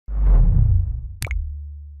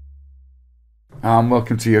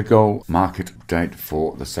Welcome to your gold market update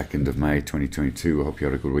for the 2nd of May 2022. I hope you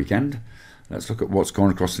had a good weekend. Let's look at what's going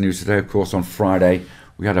across the news today. Of course, on Friday,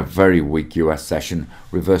 we had a very weak US session,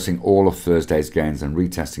 reversing all of Thursday's gains and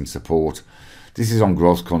retesting support. This is on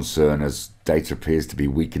growth concern as data appears to be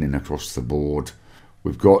weakening across the board.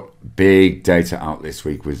 We've got big data out this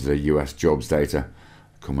week with the US jobs data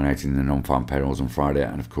culminating in the non-farm payrolls on Friday,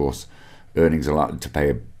 and of course earnings are likely to play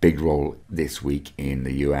a big role this week in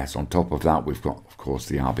the US. On top of that, we've got, of course,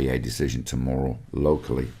 the RBA decision tomorrow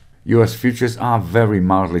locally. US futures are very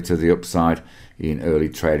mildly to the upside in early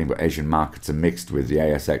trading, but Asian markets are mixed, with the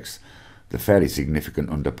ASX, the fairly significant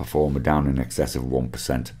underperformer, down in excess of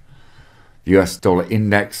 1%. The US dollar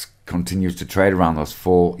index continues to trade around those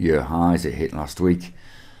 4-year highs it hit last week.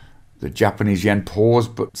 The Japanese yen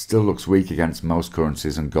paused but still looks weak against most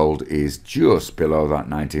currencies, and gold is just below that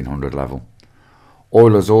 1900 level.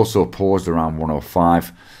 Oil has also paused around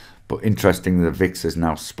 105, but interestingly the VIX has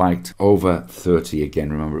now spiked over 30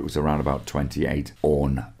 again. Remember, it was around about 28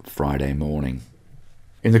 on Friday morning.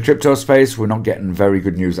 In the crypto space, we're not getting very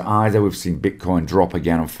good news either. We've seen Bitcoin drop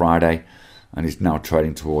again on Friday and is now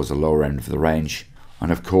trading towards the lower end of the range.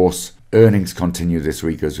 And of course, earnings continue this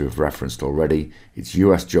week, as we've referenced already. It's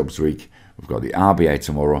US jobs week. We've got the RBA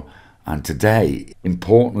tomorrow. And today,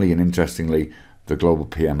 importantly and interestingly, the global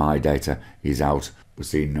PMI data is out. We're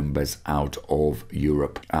seeing numbers out of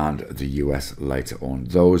Europe and the US later on.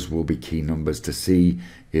 Those will be key numbers to see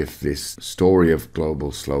if this story of global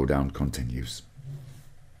slowdown continues.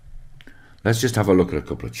 Let's just have a look at a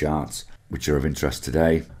couple of charts which are of interest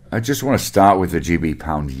today. I just want to start with the GB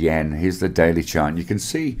pound yen. Here's the daily chart, and you can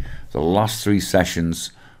see the last 3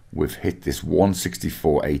 sessions we've hit this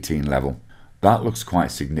 164.18 level. That looks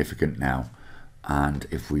quite significant now, and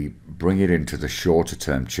if we bring it into the shorter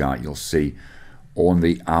term chart, you'll see on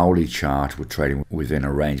the hourly chart we're trading within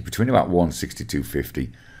a range between about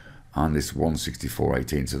 162.50 and this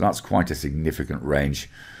 164.18, so that's quite a significant range.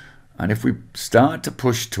 And if we start to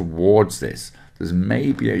push towards this, there's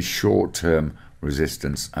maybe a short-term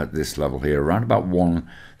resistance at this level here, around about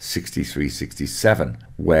 163.67,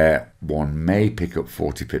 where one may pick up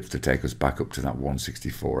 40 pips to take us back up to that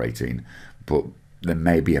 164.18. But there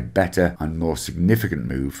may be a better and more significant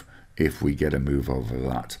move if we get a move over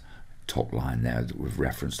that top line there that we've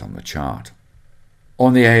referenced on the chart.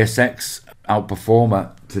 On the ASX,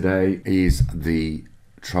 outperformer today is the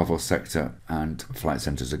travel sector, and Flight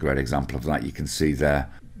Centre is a great example of that. You can see there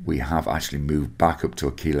we have actually moved back up to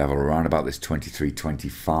a key level around about this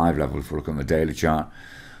 23.25 level. If we look on the daily chart,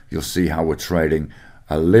 you'll see how we're trading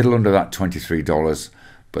a little under that $23,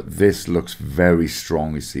 but this looks very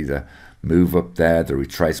strong. You see the move up there, the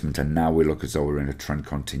retracement, and now we look as though we're in a trend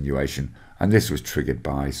continuation. And this was triggered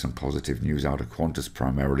by some positive news out of Qantas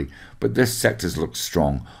primarily, but this sector's looked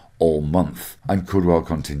strong all month and could well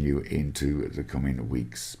continue into the coming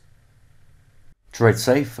weeks. Trade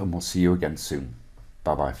safe, and we'll see you again soon.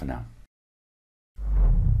 Bye-bye for now.